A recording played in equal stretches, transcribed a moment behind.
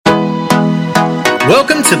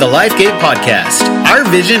Welcome to the LifeGate Podcast. Our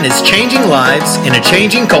vision is changing lives in a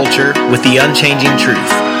changing culture with the unchanging truth.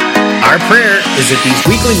 Our prayer is that these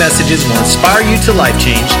weekly messages will inspire you to life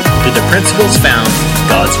change through the principles found in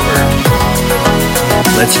God's Word.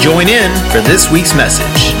 Let's join in for this week's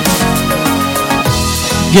message.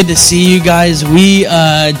 Good to see you guys. We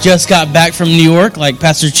just got back from New York, like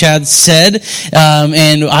Pastor Chad said,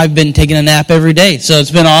 and I've been taking a nap every day, so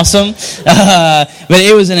it's been awesome. But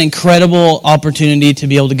it was an incredible opportunity to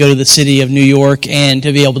be able to go to the city of New York and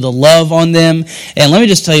to be able to love on them. And let me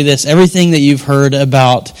just tell you this, everything that you've heard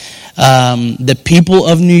about the people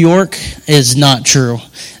of New York is not true.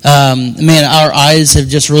 Man, our eyes have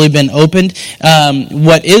just really been opened.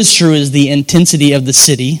 What is true is the intensity of the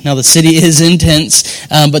city. Now, the city is intense,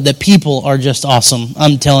 but the people are just awesome.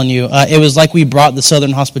 I'm telling you. It was like we brought the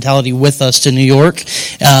Southern hospitality with us to New York,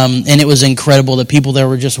 and it was incredible. The people there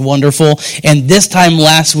were just wonderful. And this time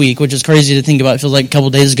last week, which is crazy to think about, it feels like a couple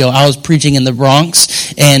days ago, I was preaching in the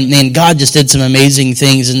Bronx, and God just did some amazing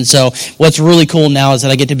things. And so what's really cool now is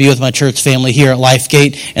that I get to be with my church family here at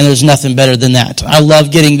LifeGate, and there's nothing better than that. I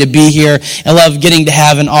love getting to be here. I love getting to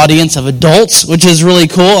have an audience of adults, which is really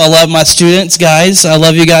cool. I love my students, guys. I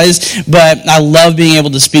love you guys. But I love being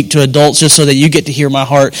able to speak to adults just so that you get to hear my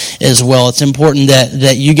heart as well. It's important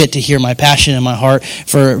that you get to hear my passion in my heart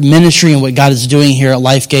for ministry and what God is doing here at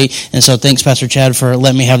LifeGate. And so thanks, Pastor Chad, for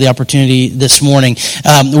letting me have the opportunity this morning.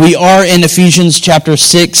 We are in Ephesians chapter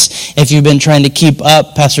 6. If you've been trying to keep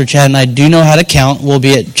up, Pastor Chad and I do know how to count. We'll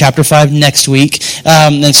be at chapter 5 next week.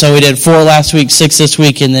 And so we did 4 last week, 6 this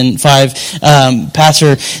week, and then 5.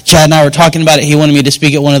 Pastor Chad and I were talking about it. He wanted me to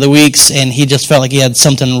speak at one of the weeks, and he just felt like he had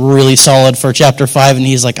something really solid for chapter 5, and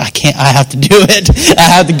he's like, I have to do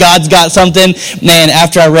it. God's got something. Man,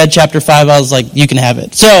 after I read chapter 5, I was like, you can have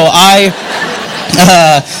it. So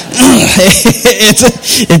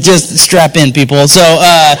it just strap in, people. So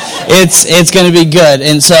it's going to be good.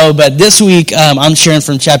 And so, but this week I'm sharing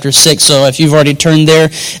from chapter 6. So if you've already turned there,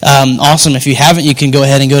 awesome. If you haven't, you can go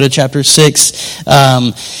ahead and go to chapter 6.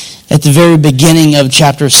 At the very beginning of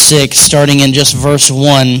chapter 6, starting in just verse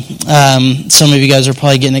 1, some of you guys are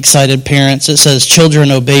probably getting excited, parents. It says, "Children,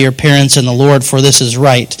 obey your parents in the Lord, for this is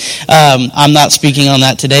right." I'm not speaking on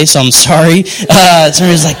that today, so I'm sorry.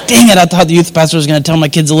 Somebody's like, dang it, I thought the youth pastor was going to tell my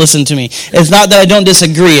kids to listen to me. It's not that I don't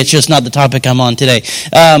disagree, it's just not the topic I'm on today.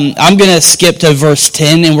 I'm going to skip to verse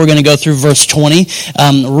 10, and we're going to go through verse 20.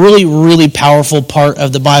 Really, really powerful part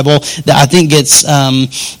of the Bible that I think gets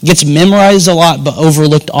memorized a lot, but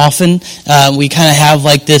overlooked often. We kind of have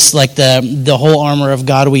like this, like the whole armor of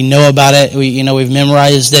God. We know about it. We've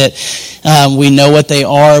memorized it. We know what they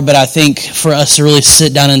are, but I think for us to really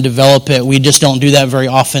sit down and develop it, we just don't do that very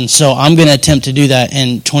often. So I'm going to attempt to do that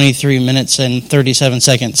in 23 minutes and 37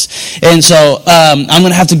 seconds. And so I'm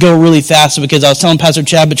going to have to go really fast because I was telling Pastor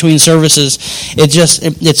Chad between services,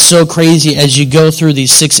 it's so crazy as you go through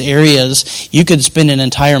these 6 areas, you could spend an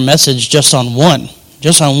entire message just on one.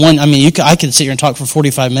 I mean, I could sit here and talk for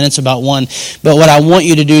 45 minutes about one, but what I want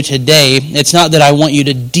you to do today, it's not that I want you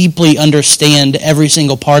to deeply understand every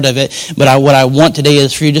single part of it, but what I want today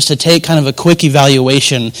is for you just to take kind of a quick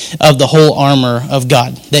evaluation of the whole armor of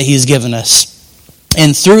God that He's given us.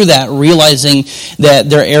 And through that, realizing that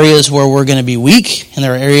there are areas where we're going to be weak and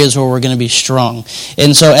there are areas where we're going to be strong.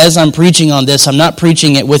 And so as I'm preaching on this, I'm not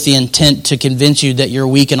preaching it with the intent to convince you that you're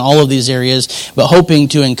weak in all of these areas, but hoping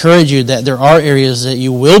to encourage you that there are areas that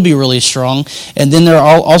you will be really strong. And then there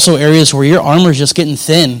are also areas where your armor is just getting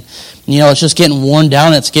thin. It's just getting worn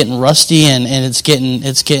down, it's getting rusty, and it's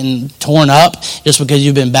getting torn up just because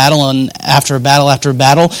you've been battling after battle after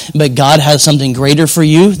battle. But God has something greater for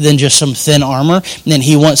you than just some thin armor, and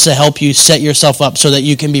He wants to help you set yourself up so that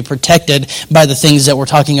you can be protected by the things that we're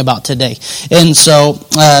talking about today. And so,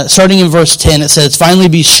 starting in verse 10, it says, "Finally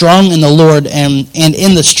be strong in the Lord and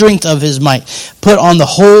in the strength of His might. Put on the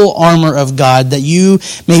whole armor of God, that you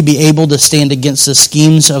may be able to stand against the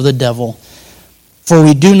schemes of the devil. For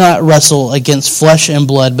we do not wrestle against flesh and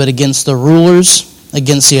blood, but against the rulers,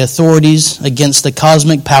 against the authorities, against the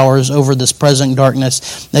cosmic powers over this present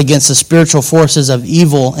darkness, against the spiritual forces of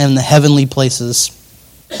evil in the heavenly places."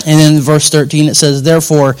 And in verse 13 it says,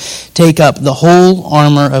 "Therefore take up the whole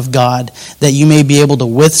armor of God, that you may be able to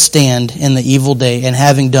withstand in the evil day, and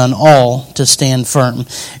having done all, to stand firm."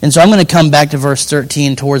 And so I'm going to come back to verse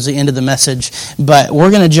 13 towards the end of the message, but we're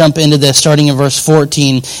going to jump into this starting in verse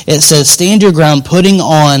 14. It says, "Stand your ground, putting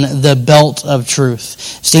on the belt of truth."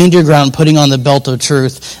 Stand your ground, putting on the belt of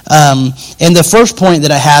truth. And the first point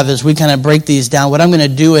that I have is we kind of break these down. What I'm going to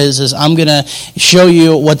do is I'm going to show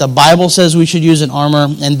you what the Bible says we should use in armor,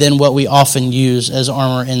 and then what we often use as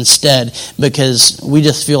armor instead, because we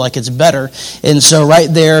just feel like it's better. And so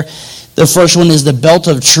right there, the first one is the belt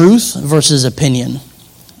of truth versus opinion.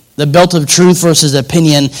 The belt of truth versus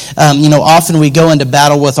opinion. Often we go into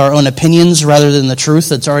battle with our own opinions rather than the truth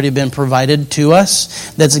that's already been provided to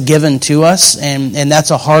us, that's given to us, and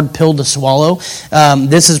that's a hard pill to swallow.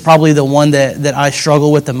 This is probably the one that I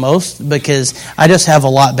struggle with the most, because I just have a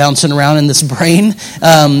lot bouncing around in this brain.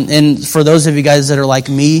 And for those of you guys that are like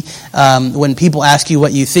me, when people ask you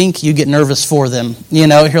what you think, you get nervous for them.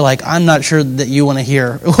 You're like, I'm not sure that you want to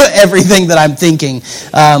hear everything that I'm thinking.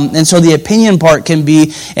 And so the opinion part can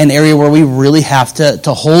be an area where we really have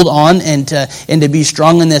to hold on and to be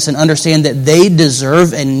strong in this and understand that they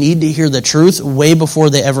deserve and need to hear the truth way before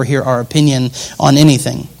they ever hear our opinion on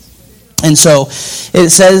anything. And so it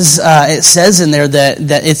says in there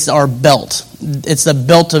that it's our belt. It's the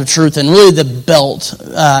belt of truth, and really the belt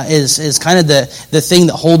is kind of the thing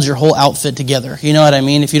that holds your whole outfit together. You know what I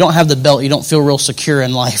mean? If you don't have the belt, you don't feel real secure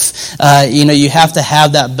in life. You have to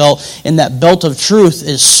have that belt, and that belt of truth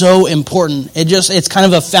is so important. It's kind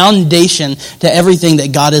of a foundation to everything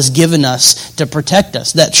that God has given us to protect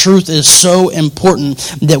us. That truth is so important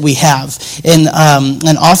that we have, and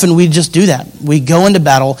often we just do that. We go into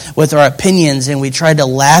battle with our opinions, and we try to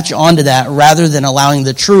latch onto that rather than allowing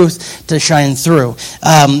the truth to shine through.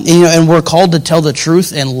 And we're called to tell the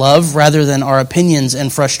truth in love rather than our opinions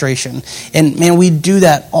and frustration. And man, we do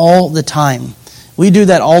that all the time. We do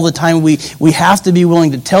that all the time. We have to be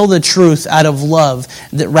willing to tell the truth out of love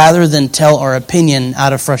rather than tell our opinion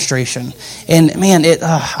out of frustration. And man,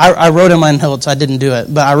 I wrote in my notes, I didn't do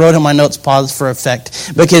it, but I wrote in my notes, pause for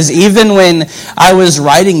effect. Because even when I was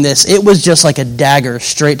writing this, it was just like a dagger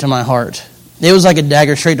straight to my heart. It was like a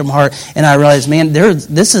dagger straight to my heart, and I realized, man,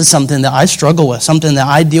 this is something that I struggle with, something that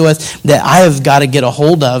I deal with, that I have got to get a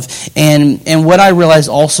hold of. And what I realized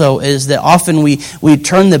also is that often we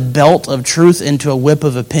turn the belt of truth into a whip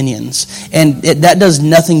of opinions, and that does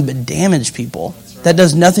nothing but damage people. That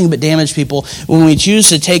does nothing but damage people when we choose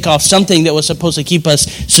to take off something that was supposed to keep us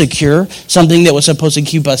secure, something that was supposed to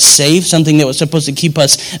keep us safe, something that was supposed to keep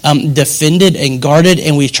us defended and guarded,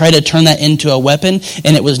 and we try to turn that into a weapon,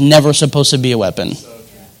 and it was never supposed to be a weapon.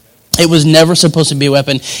 It was never supposed to be a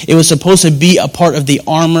weapon. It was supposed to be a part of the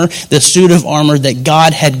armor, the suit of armor that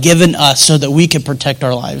God had given us so that we could protect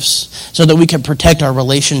our lives, so that we could protect our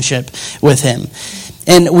relationship with Him.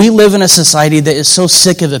 And we live in a society that is so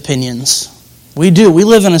sick of opinions. We do. We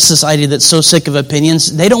live in a society that's so sick of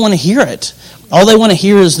opinions. They don't want to hear it. All they want to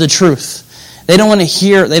hear is the truth. They don't want to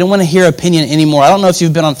hear opinion anymore. I don't know if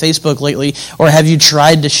you've been on Facebook lately, or have you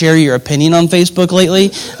tried to share your opinion on Facebook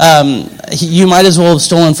lately? You might as well have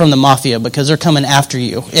stolen from the mafia, because they're coming after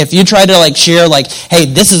you. If you try to share hey,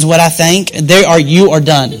 this is what I think, you are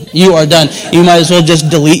done. You are done. You might as well just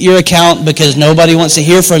delete your account, because nobody wants to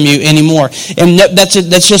hear from you anymore. And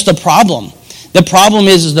that's just a problem. The problem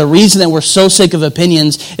is the reason that we're so sick of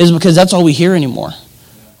opinions is because that's all we hear anymore.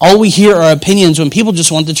 All we hear are opinions when people just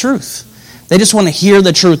want the truth. They just want to hear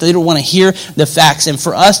the truth. They don't want to hear the facts. And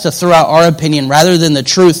for us to throw out our opinion rather than the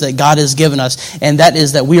truth that God has given us, and that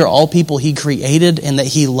is that we are all people He created and that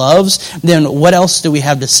He loves, then what else do we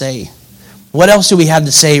have to say? What else do we have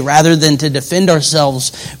to say rather than to defend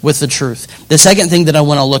ourselves with the truth? The second thing that I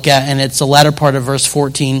want to look at, and it's the latter part of verse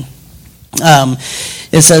 14,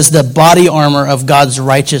 it says the body armor of God's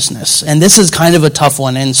righteousness. And this is kind of a tough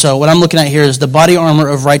one. And so what I'm looking at here is the body armor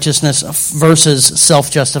of righteousness versus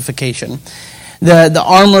self-justification.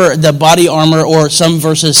 The body armor, or some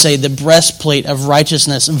verses say the breastplate of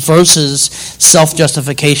righteousness versus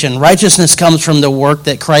self-justification. Righteousness comes from the work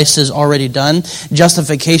that Christ has already done.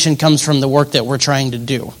 Justification comes from the work that we're trying to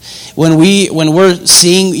do. When we're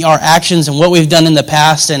seeing our actions and what we've done in the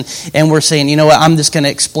past, and we're saying, you know what, I'm just going to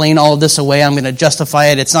explain all of this away. I'm going to justify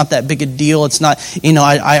it. It's not that big a deal. It's not,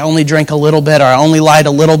 I only drank a little bit, or I only lied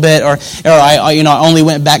a little bit, or I only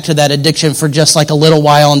went back to that addiction for just a little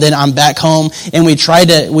while, and then I'm back home. And we try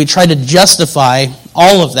to justify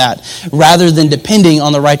all of that rather than depending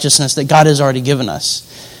on the righteousness that God has already given us.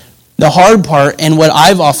 The hard part, and what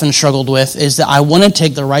I've often struggled with, is that I want to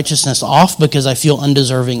take the righteousness off because I feel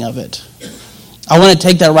undeserving of it. I want to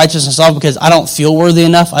take that righteousness off because I don't feel worthy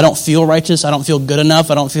enough. I don't feel righteous. I don't feel good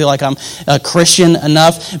enough. I don't feel like I'm a Christian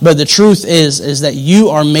enough. But the truth is that you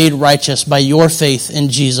are made righteous by your faith in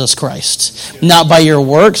Jesus Christ. Not by your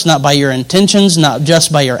works, not by your intentions, not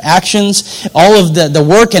just by your actions. All of the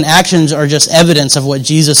work and actions are just evidence of what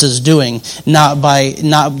Jesus is doing,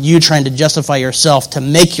 not you trying to justify yourself to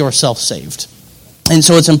make yourself saved. And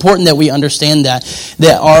so it's important that we understand that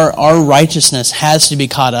our righteousness has to be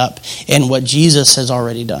caught up in what Jesus has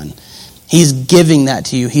already done. He's giving that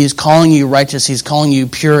to you. He's calling you righteous. He's calling you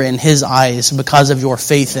pure in his eyes because of your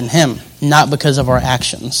faith in him, not because of our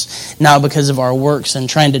actions, not because of our works and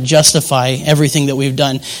trying to justify everything that we've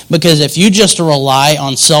done. Because if you just rely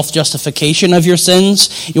on self-justification of your sins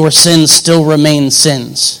still remain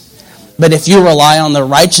sins. But if you rely on the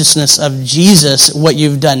righteousness of Jesus, what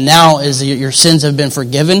you've done now is that your sins have been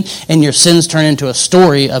forgiven and your sins turn into a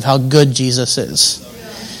story of how good Jesus is.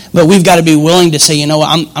 But we've got to be willing to say, you know what,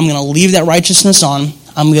 I'm going to leave that righteousness on.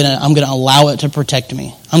 I'm going to allow it to protect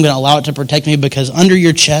me. I'm going to allow it to protect me because under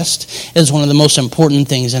your chest is one of the most important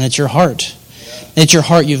things, and it's your heart. It's your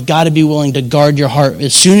heart. You've got to be willing to guard your heart.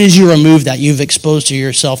 As soon as you remove that, you've exposed to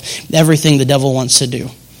yourself everything the devil wants to do.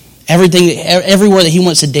 Everywhere that he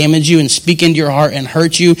wants to damage you and speak into your heart and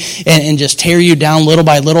hurt you and just tear you down little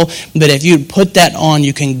by little. But if you put that on,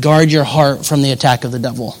 you can guard your heart from the attack of the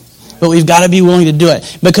devil. But we've got to be willing to do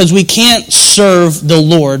it because we can't serve the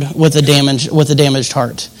Lord with a damaged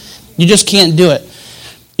heart. You just can't do it.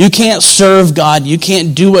 You can't serve God. You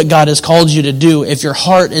can't do what God has called you to do if your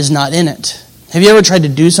heart is not in it. Have you ever tried to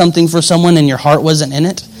do something for someone and your heart wasn't in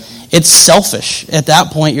it? It's selfish. At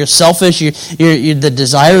that point, you're selfish. The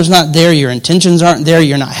desire's not there. Your intentions aren't there.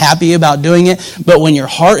 You're not happy about doing it. But when your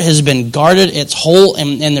heart has been guarded, it's whole,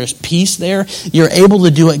 and there's peace there, you're able to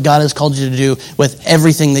do what God has called you to do with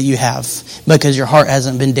everything that you have because your heart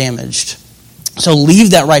hasn't been damaged. So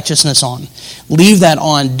leave that righteousness on. Leave that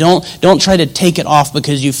on. Don't try to take it off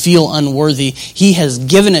because you feel unworthy. He has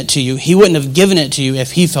given it to you. He wouldn't have given it to you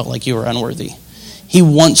if he felt like you were unworthy. He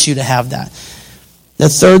wants you to have that. The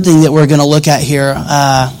third thing that we're going to look at here,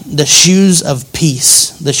 the shoes of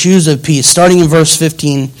peace. The shoes of peace. Starting in verse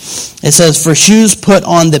 15, it says, "For shoes put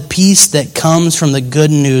on the peace that comes from the good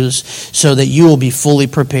news so that you will be fully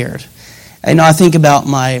prepared." I think about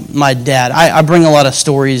my dad. I bring a lot of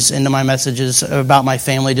stories into my messages about my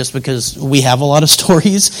family just because we have a lot of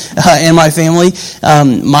stories in my family.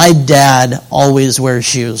 My dad always wears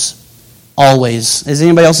shoes. Always. Is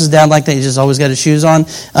anybody else's dad like that? He just always got his shoes on.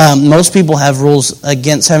 Most people have rules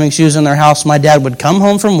against having shoes in their house. My dad would come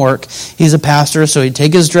home from work. He's a pastor, so he'd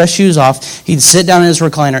take his dress shoes off. He'd sit down in his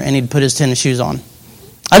recliner, and he'd put his tennis shoes on.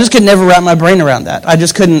 I just could never wrap my brain around that. I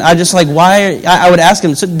just couldn't. Why? I would ask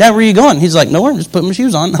him, "Dad, where are you going?" He's like, "Nowhere, I'm just putting my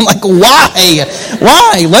shoes on." I'm like, why?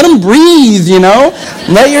 Why? Let them breathe,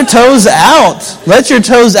 Let your toes out. Let your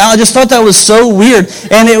toes out. I just thought that was so weird.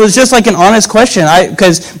 And it was just like an honest question.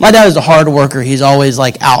 Because my dad is a hard worker. He's always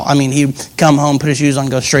out. He'd come home, put his shoes on,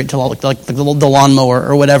 go straight to the lawnmower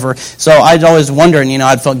or whatever. So I'd always wonder, and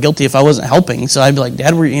I'd felt guilty if I wasn't helping. So I'd be like,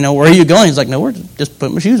 "Dad, where are you going?" He's like, "Nowhere, just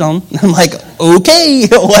putting my shoes on." I'm like, okay.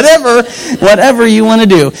 Whatever you want to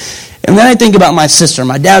do. And then I think about my sister.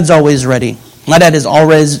 My dad's always ready. My dad is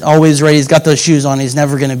always ready. He's got those shoes on. He's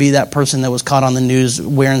never going to be that person that was caught on the news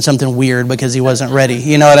wearing something weird because he wasn't ready.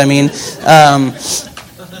 You know what I mean?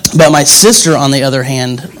 But my sister, on the other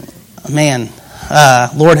hand, man,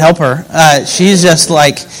 Lord help her. She's just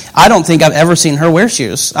I don't think I've ever seen her wear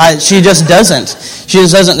shoes. She just doesn't. She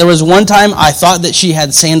just doesn't. There was one time I thought that she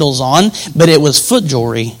had sandals on, but it was foot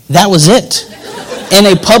jewelry. That was it. In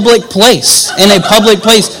a public place.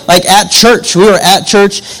 Like at church. We were at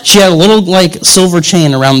church. She had a little silver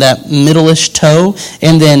chain around that middle-ish toe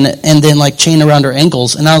and then chain around her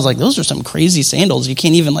ankles. And I was like, those are some crazy sandals. You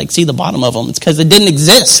can't even see the bottom of them. It's because they didn't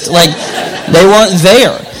exist. They weren't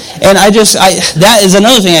there. And that is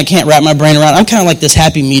another thing I can't wrap my brain around. I'm kind of like this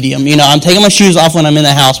happy medium. I'm taking my shoes off when I'm in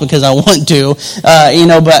the house because I want to,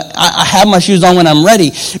 but I have my shoes on when I'm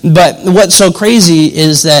ready. But what's so crazy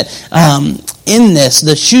is that in this,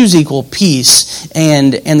 the shoes equal peace,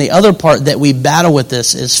 and the other part that we battle with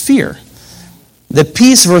this is fear. The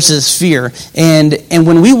peace versus fear. And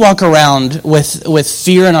when we walk around with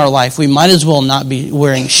fear in our life, we might as well not be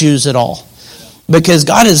wearing shoes at all. Because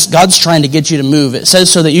God's trying to get you to move. It says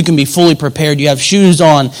so that you can be fully prepared. You have shoes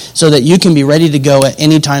on so that you can be ready to go at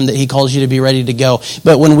any time that he calls you to be ready to go.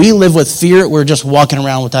 But when we live with fear, we're just walking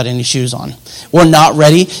around without any shoes on. We're not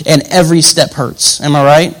ready, and every step hurts. Am I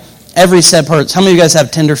right? Every step hurts. How many of you guys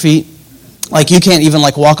have tender feet? You can't even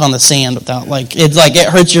walk on the sand without it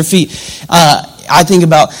hurts your feet. I think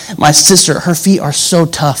about my sister. Her feet are so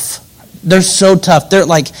tough. They're so tough. They're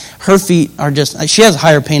her feet are just, she has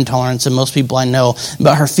higher pain tolerance than most people I know,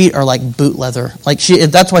 but her feet are like boot leather.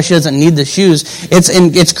 That's why she doesn't need the shoes.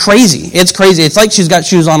 It's crazy. It's crazy. It's like she's got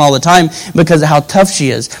shoes on all the time because of how tough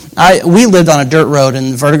she is. We lived on a dirt road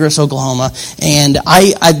in Verdigris, Oklahoma, and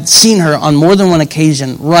I'd seen her on more than one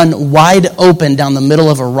occasion run wide open down the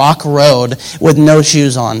middle of a rock road with no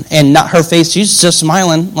shoes on. And not her face, she's just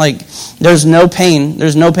smiling. There's no pain.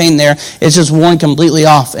 There's no pain there. It's just worn completely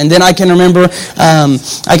off. And then I can remember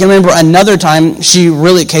another time,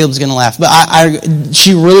 Caleb's going to laugh, but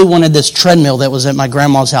she really wanted this treadmill that was at my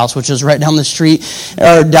grandma's house, which is right down the street,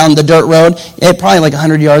 or down the dirt road, probably like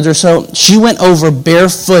 100 yards or so. She went over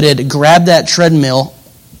barefooted, grabbed that treadmill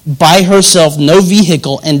by herself, no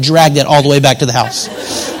vehicle, and dragged it all the way back to the house.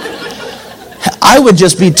 I would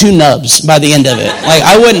just be two nubs by the end of it. Like,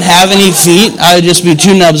 I wouldn't have any feet. I would just be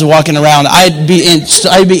two nubs walking around. I'd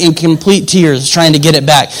be in complete tears trying to get it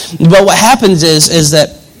back. But what happens is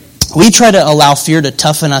that we try to allow fear to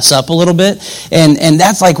toughen us up a little bit, and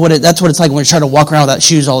that's what it's like when we try to walk around without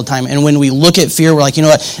shoes all the time. And when we look at fear, we're like, you know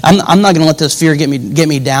what? I'm not going to let this fear get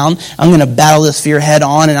me down. I'm going to battle this fear head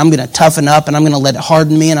on, and I'm going to toughen up, and I'm going to let it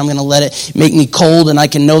harden me, and I'm going to let it make me cold, and I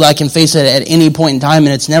can know that I can face it at any point in time,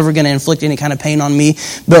 and it's never going to inflict any kind of pain on me.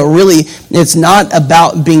 But really, it's not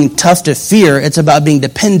about being tough to fear. It's about being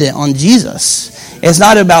dependent on Jesus. It's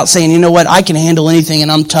not about saying, you know what, I can handle anything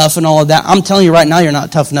and I'm tough and all of that. I'm telling you right now, you're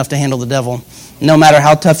not tough enough to handle the devil, no matter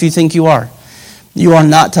how tough you think you are. You are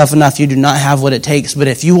not tough enough. You do not have what it takes. But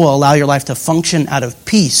if you will allow your life to function out of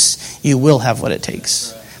peace, you will have what it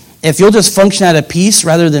takes. If you'll just function out of peace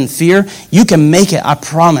rather than fear, you can make it, I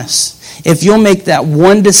promise. If you'll make that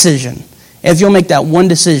one decision,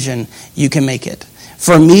 you can make it.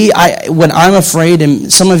 For me, when I'm afraid,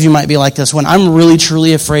 and some of you might be like this, when I'm really,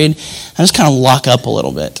 truly afraid, I just kind of lock up a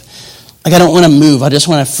little bit. Like, I don't want to move. I just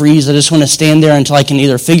want to freeze. I just want to stand there until I can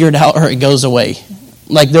either figure it out or it goes away.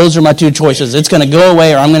 Like, those are my two choices. It's going to go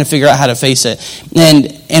away or I'm going to figure out how to face it.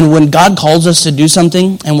 And when God calls us to do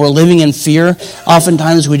something and we're living in fear,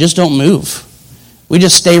 oftentimes we just don't move. We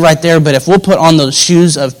just stay right there. But if we'll put on those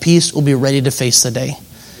shoes of peace, we'll be ready to face the day.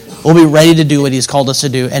 We'll be ready to do what He's called us to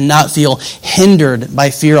do and not feel hindered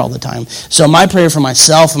by fear all the time. So my prayer for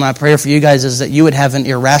myself and my prayer for you guys is that you would have an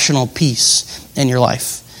irrational peace in your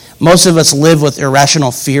life. Most of us live with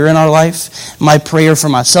irrational fear in our life. My prayer for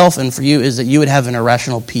myself and for you is that you would have an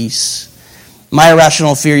irrational peace. My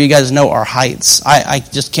irrational fear, you guys know, are heights. I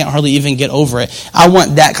just can't hardly even get over it. I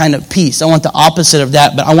want that kind of peace. I want the opposite of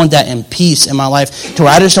that, but I want that in peace in my life to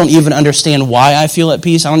where I just don't even understand why I feel at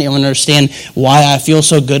peace. I don't even understand why I feel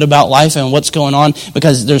so good about life and what's going on,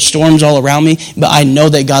 because there's storms all around me, but I know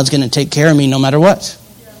that God's going to take care of me no matter what.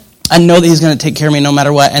 I know that He's going to take care of me no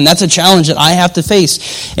matter what, and that's a challenge that I have to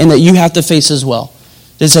face and that you have to face as well.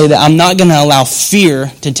 To say that I'm not going to allow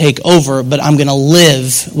fear to take over, but I'm going to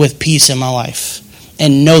live with peace in my life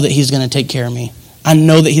and know that He's going to take care of me. I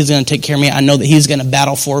know that He's going to take care of me. I know that He's going to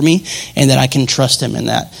battle for me and that I can trust Him in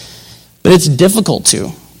that. But it's difficult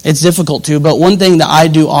to. But one thing that I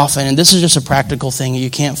do often, and this is just a practical thing,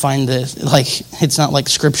 you can't find this, like, it's not like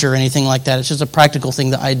scripture or anything like that. It's just a practical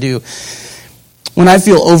thing that I do. When I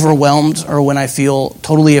feel overwhelmed or when I feel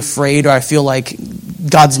totally afraid or I feel like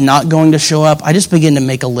God's not going to show up, I just begin to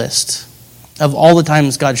make a list of all the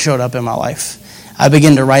times God showed up in my life. I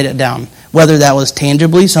begin to write it down. Whether that was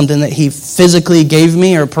tangibly, something that He physically gave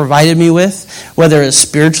me or provided me with, whether it's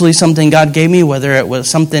spiritually something God gave me, whether it was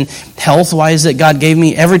something health-wise that God gave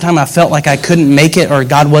me. Every time I felt like I couldn't make it or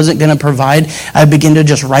God wasn't going to provide, I begin to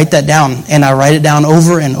just write that down. And I write it down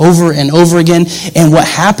over and over and over again. And what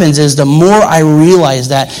happens is the more I realize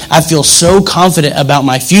that, I feel so confident about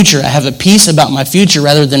my future. I have a peace about my future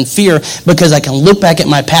rather than fear, because I can look back at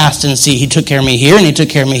my past and see He took care of me here, and He took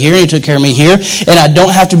care of me here, and He took care of me here. And I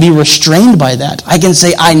don't have to be restrained by that. I can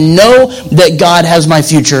say, I know that God has my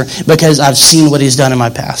future because I've seen what He's done in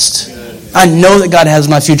my past. I know that God has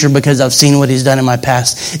my future because I've seen what He's done in my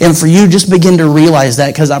past. And for you, just begin to realize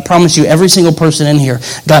that, because I promise you, every single person in here,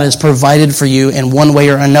 God has provided for you in one way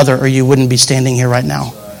or another, or you wouldn't be standing here right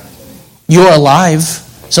now. You're alive,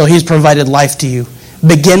 so He's provided life to you.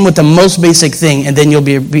 Begin with the most basic thing, and then you'll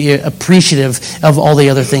be appreciative of all the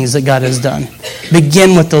other things that God has done.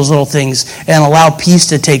 Begin with those little things and allow peace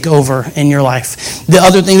to take over in your life. The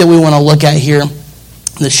other thing that we want to look at here,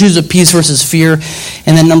 the shoes of peace versus fear.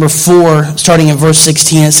 And then number 4, starting in verse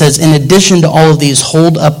 16, it says, in addition to all of these,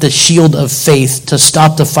 hold up the shield of faith to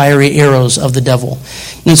stop the fiery arrows of the devil.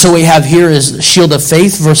 And so what we have here is shield of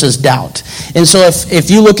faith versus doubt. And so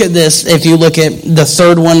if you look at this, if you look at the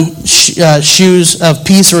third one, shoes of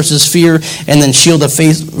peace versus fear, and then shield of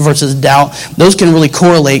faith versus doubt, those can really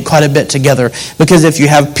correlate quite a bit together. Because if you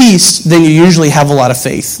have peace, then you usually have a lot of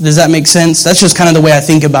faith. Does that make sense? That's just kind of the way I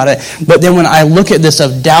think about it. But then when I look at this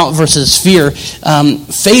of doubt versus fear,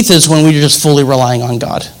 faith is when we're just fully relying on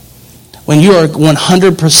God. When you are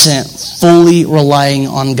 100% fully relying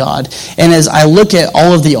on God. And as I look at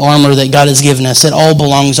all of the armor that God has given us, it all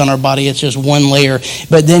belongs on our body. It's just one layer.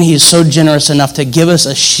 But then He's so generous enough to give us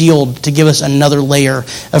a shield, to give us another layer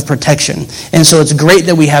of protection. And so it's great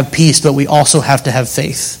that we have peace, but we also have to have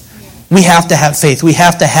faith. We have to have faith. We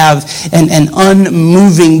have to have an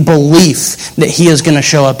unmoving belief that he is going to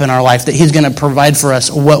show up in our life, that he's going to provide for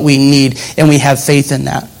us what we need, and we have faith in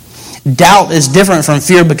that. Doubt is different from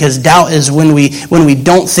fear, because doubt is when we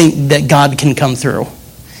don't think that God can come through.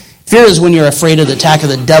 Fear is when you're afraid of the attack of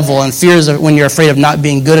the devil, and fear is when you're afraid of not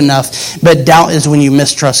being good enough. But doubt is when you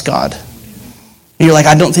mistrust God. You're like,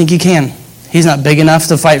 I don't think he can. He's not big enough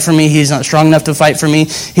to fight for me. He's not strong enough to fight for me.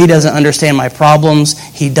 He doesn't understand my problems.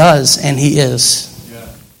 He does, and he is. Yeah.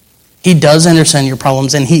 He does understand your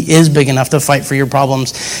problems, and he is big enough to fight for your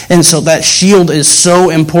problems. And so that shield is so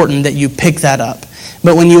important that you pick that up.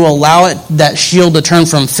 But when you allow that shield to turn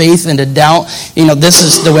from faith into doubt, this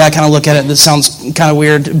is the way I kind of look at it. This sounds kind of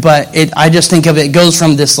weird, but I just think of it goes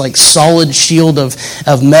from this like solid shield of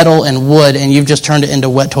metal and wood, and you've just turned it into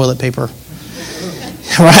wet toilet paper.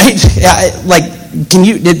 Right?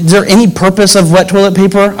 Is there any purpose of wet toilet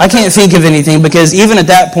paper? I can't think of anything, because even at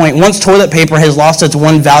that point, once toilet paper has lost its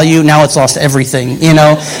one value, now it's lost everything. It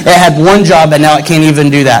had one job, and now it can't even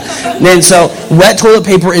do that. And so wet toilet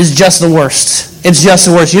paper is just the worst. It's just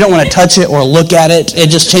the worst. You don't want to touch it or look at it. It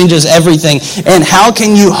just changes everything. And how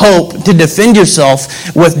can you hope to defend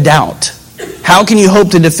yourself with doubt? How can you hope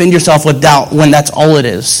to defend yourself with doubt when that's all it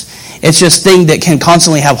is? It's just thing that can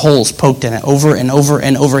constantly have holes poked in it over and over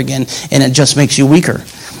and over again, and it just makes you weaker.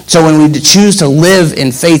 So when we choose to live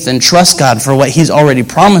in faith and trust God for what he's already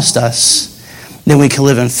promised us, then we can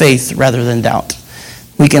live in faith rather than doubt.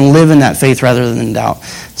 We can live in that faith rather than doubt.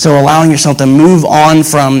 So allowing yourself to move on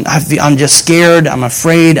from, I'm just scared, I'm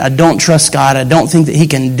afraid, I don't trust God, I don't think that he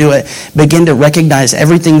can do it. Begin to recognize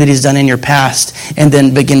everything that he's done in your past, and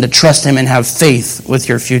then begin to trust him and have faith with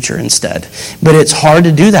your future instead. But it's hard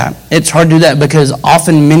to do that. It's hard to do that because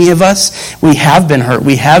often many of us, we have been hurt,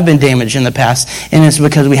 we have been damaged in the past, and it's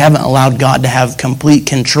because we haven't allowed God to have complete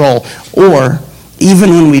control, or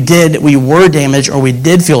even when we were damaged or we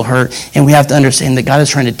did feel hurt, and we have to understand that God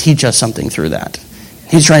is trying to teach us something through that.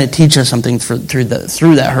 He's trying to teach us something through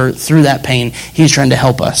that hurt, through that pain. He's trying to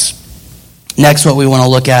help us. Next, what we want to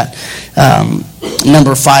look at,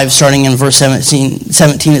 number 5, starting in verse 17,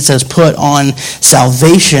 it says, put on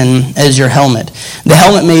salvation as your helmet. The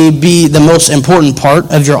helmet may be the most important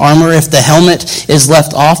part of your armor. If the helmet is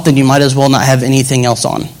left off, then you might as well not have anything else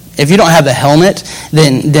on. If you don't have a helmet,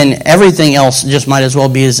 then everything else just might as well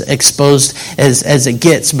be as exposed as it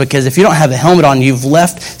gets. Because if you don't have a helmet on, you've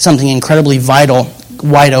left something incredibly vital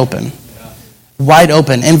wide open. Yeah. Wide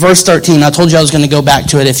open. In verse 13, I told you I was going to go back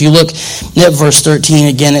to it. If you look at verse 13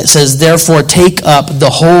 again, it says, therefore take up the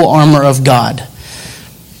whole armor of God.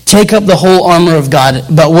 Take up the whole armor of God.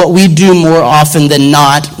 But what we do more often than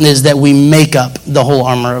not is that we make up the whole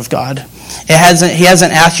armor of God. He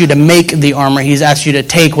hasn't asked you to make the armor. He's asked you to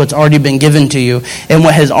take what's already been given to you. And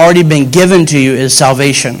what has already been given to you is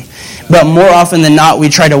salvation. But more often than not, we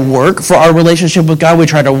try to work for our relationship with God. We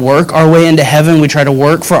try to work our way into heaven. We try to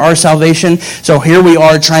work for our salvation. So here we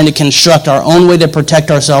are trying to construct our own way to protect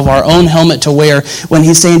ourselves, our own helmet to wear, when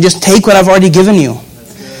he's saying, just take what I've already given you.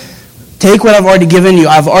 Take what I've already given you.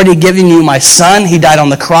 I've already given you my son. He died on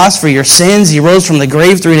the cross for your sins. He rose from the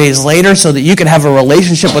grave 3 days later so that you could have a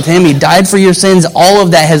relationship with him. He died for your sins. All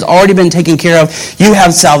of that has already been taken care of. You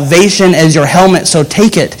have salvation as your helmet, so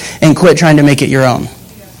take it and quit trying to make it your own.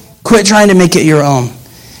 Quit trying to make it your own.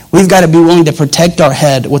 We've got to be willing to protect our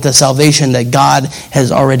head with the salvation that God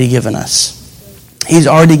has already given us. He's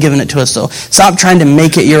already given it to us. So stop trying to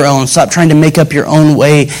make it your own. Stop trying to make up your own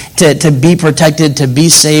way to be protected, to be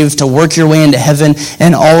saved, to work your way into heaven,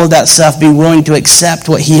 and all of that stuff. Be willing to accept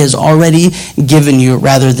what he has already given you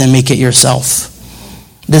rather than make it yourself.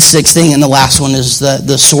 The sixth thing and the last one is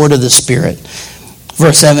the sword of the Spirit.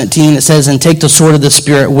 Verse 17, it says, and take the sword of the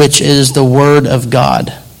Spirit, which is the word of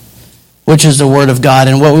God. Which is the word of God.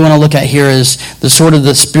 And what we want to look at here is the sword of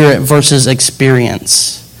the Spirit versus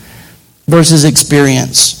experience. Versus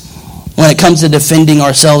experience. When it comes to defending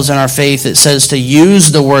ourselves in our faith, it says to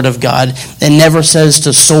use the word of God. It never says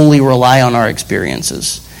to solely rely on our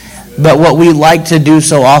experiences. But what we like to do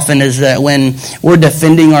so often is that when we're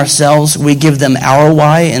defending ourselves, we give them our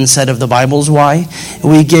why instead of the Bible's why.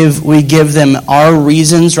 We give them our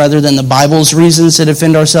reasons rather than the Bible's reasons to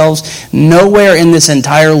defend ourselves. Nowhere in this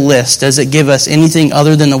entire list does it give us anything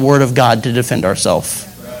other than the Word of God to defend ourselves.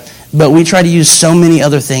 But we try to use so many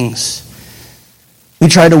other things. We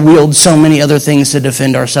try to wield so many other things to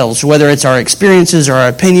defend ourselves, whether it's our experiences or our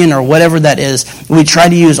opinion or whatever that is. We try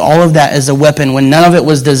to use all of that as a weapon when none of it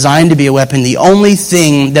was designed to be a weapon. The only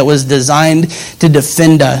thing that was designed to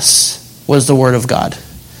defend us was the Word of God.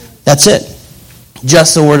 That's it.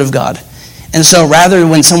 Just the Word of God. And so rather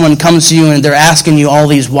when someone comes to you and they're asking you all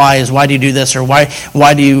these whys, why do you do this, or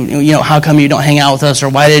why do you how come you don't hang out with us, or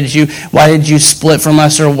why did you split from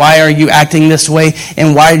us, or why are you acting this way,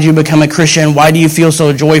 and why did you become a Christian, why do you feel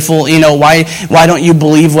so joyful, why don't you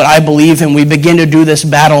believe what I believe, and we begin to do this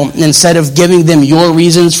battle. Instead of giving them your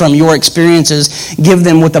reasons from your experiences, give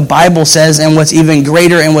them what the Bible says. And what's even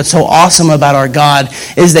greater and what's so awesome about our God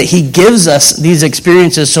is that he gives us these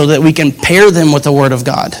experiences so that we can pair them with the Word of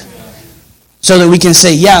God. So that we can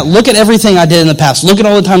say, yeah, look at everything I did in the past. Look at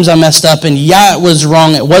all the times I messed up, and yeah, it was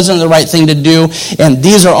wrong. It wasn't the right thing to do, and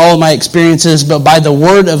these are all of my experiences, but by the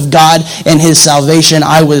Word of God and his salvation,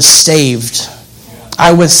 I was saved.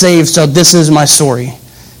 I was saved, so this is my story.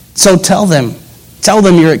 So tell them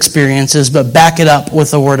your experiences, but back it up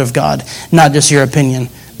with the Word of God, not just your opinion.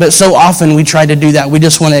 But so often we try to do that. We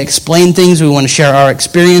just want to explain things, we want to share our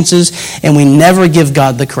experiences, and we never give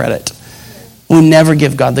God the credit. We never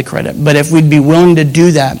give God the credit. But if we'd be willing to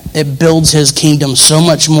do that, it builds his kingdom so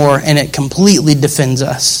much more, and it completely defends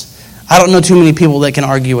us. I don't know too many people that can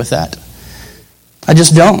argue with that. I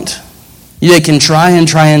just don't. They can try and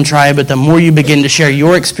try and try, but the more you begin to share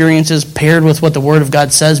your experiences paired with what the Word of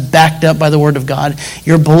God says, backed up by the Word of God,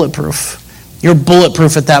 you're bulletproof. You're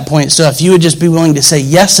bulletproof at that point. So if you would just be willing to say,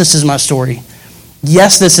 yes, this is my story.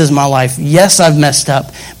 Yes, this is my life. Yes, I've messed up,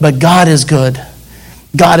 but God is good.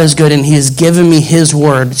 God is good, and he has given me his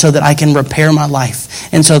word so that I can repair my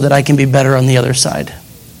life and so that I can be better on the other side.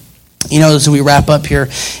 As we wrap up here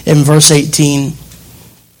in verse 18,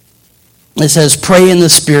 it says, pray in the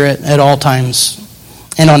Spirit at all times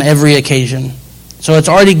and on every occasion. So it's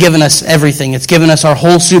already given us everything. It's given us our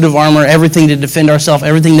whole suit of armor, everything to defend ourselves,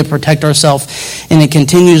 everything to protect ourselves. And it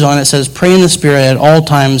continues on. It says, pray in the Spirit at all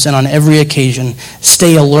times and on every occasion.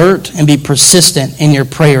 Stay alert and be persistent in your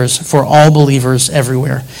prayers for all believers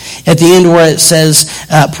everywhere. At the end where it says,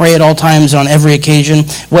 pray at all times and on every occasion,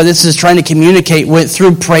 what this is trying to communicate with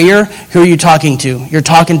through prayer, who are you talking to? You're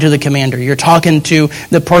talking to the commander. You're talking to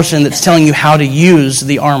the person that's telling you how to use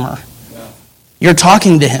the armor. You're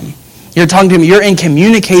talking to him. You're talking to him. You're in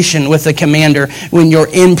communication with the commander when you're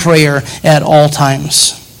in prayer at all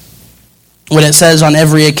times. When it says on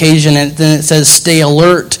every occasion, and then it says stay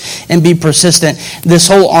alert and be persistent. This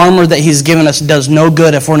whole armor that he's given us does no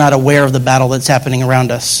good if we're not aware of the battle that's happening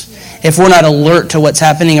around us. If we're not alert to what's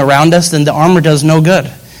happening around us, then the armor does no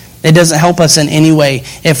good. It doesn't help us in any way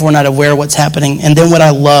if we're not aware of what's happening. And then what I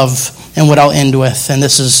love and what I'll end with, and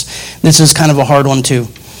this is kind of a hard one too.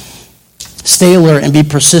 Stay alert and be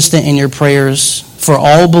persistent in your prayers for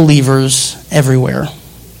all believers everywhere.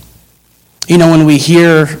 When we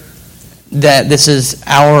hear that this is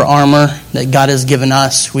our armor that God has given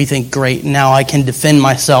us, we think, great, now I can defend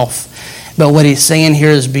myself. But what he's saying here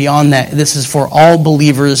is beyond that. This is for all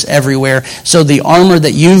believers everywhere. So the armor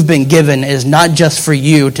that you've been given is not just for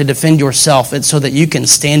you to defend yourself. It's so that you can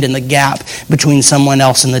stand in the gap between someone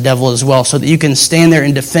else and the devil as well. So that you can stand there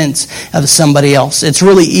in defense of somebody else. It's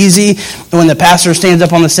really easy when the pastor stands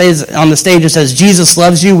up on the stage and says, Jesus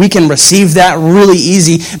loves you. We can receive that really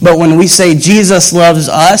easy. But when we say Jesus loves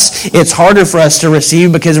us, it's harder for us to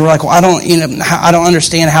receive because we're like, well, I don't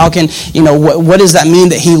understand. How can, what does that mean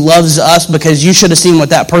that he loves us? Because you should have seen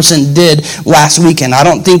what that person did last weekend. I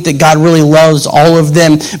don't think that God really loves all of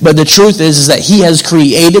them, but the truth is that he has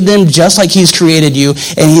created them just like he's created you,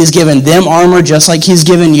 and he's given them armor just like he's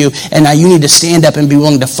given you, and now you need to stand up and be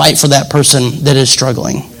willing to fight for that person that is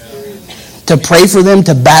struggling. To pray for them,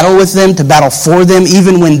 to battle with them, to battle for them,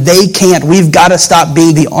 even when they can't. We've got to stop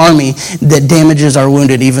being the army that damages our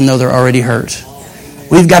wounded even though they're already hurt.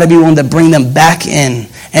 We've got to be willing to bring them back in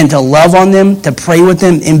and to love on them, to pray with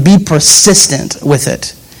them, and be persistent with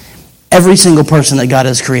it. Every single person that God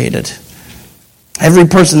has created. Every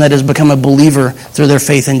person that has become a believer through their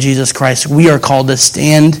faith in Jesus Christ, we are called to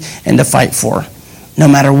stand and to fight for. No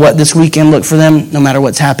matter what this weekend looked for them, no matter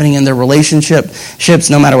what's happening in their relationships,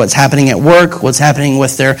 no matter what's happening at work, what's happening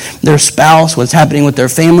with their spouse, what's happening with their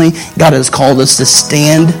family, God has called us to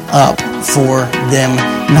stand up for them,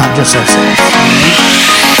 not just ourselves.